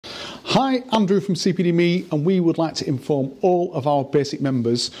Hi, Andrew from CPDme, and we would like to inform all of our basic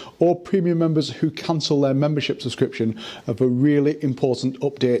members or premium members who cancel their membership subscription of a really important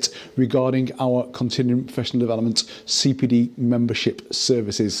update regarding our continuing professional development CPD membership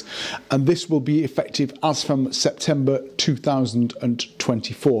services. And this will be effective as from September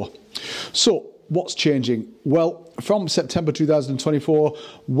 2024. So, what's changing? Well, from September 2024,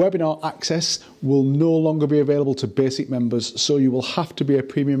 webinar access will no longer be available to basic members, so you will have to be a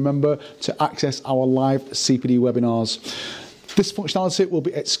premium member to access our live CPD webinars. This functionality will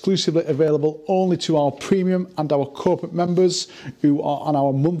be exclusively available only to our premium and our corporate members who are on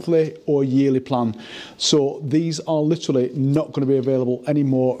our monthly or yearly plan. So these are literally not going to be available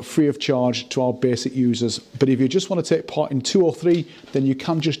anymore free of charge to our basic users. But if you just want to take part in 2 or 3, then you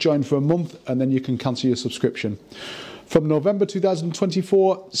can just join for a month and then you can cancel your subscription. From November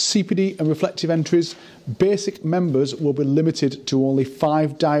 2024, CPD and reflective entries, basic members will be limited to only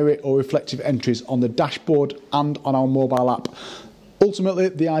 5 diary or reflective entries on the dashboard and on our mobile app. Ultimately,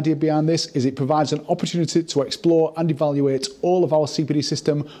 the idea behind this is it provides an opportunity to explore and evaluate all of our CPD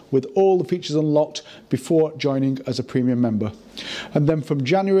system with all the features unlocked before joining as a premium member. And then from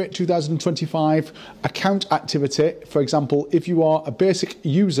January 2025, account activity, for example, if you are a basic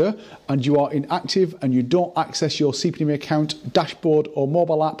user and you are inactive and you don't access your CPDme account, dashboard or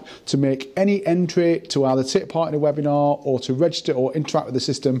mobile app to make any entry to either take part in a webinar or to register or interact with the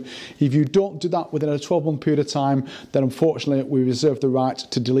system, if you don't do that within a 12-month period of time, then unfortunately we reserve the right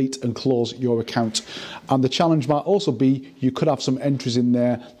to delete and close your account. And the challenge might also be you could have some entries in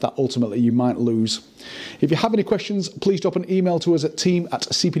there that ultimately you might lose. If you have any questions, please drop an email to us at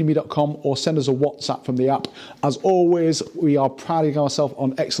team@cpdme.com or send us a WhatsApp from the app. As always, we are priding ourselves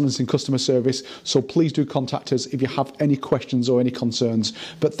on excellence in customer service, so please do contact us if you have any questions or any concerns.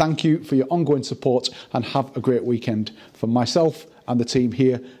 But thank you for your ongoing support and have a great weekend. From myself and the team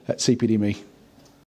here at CPDme.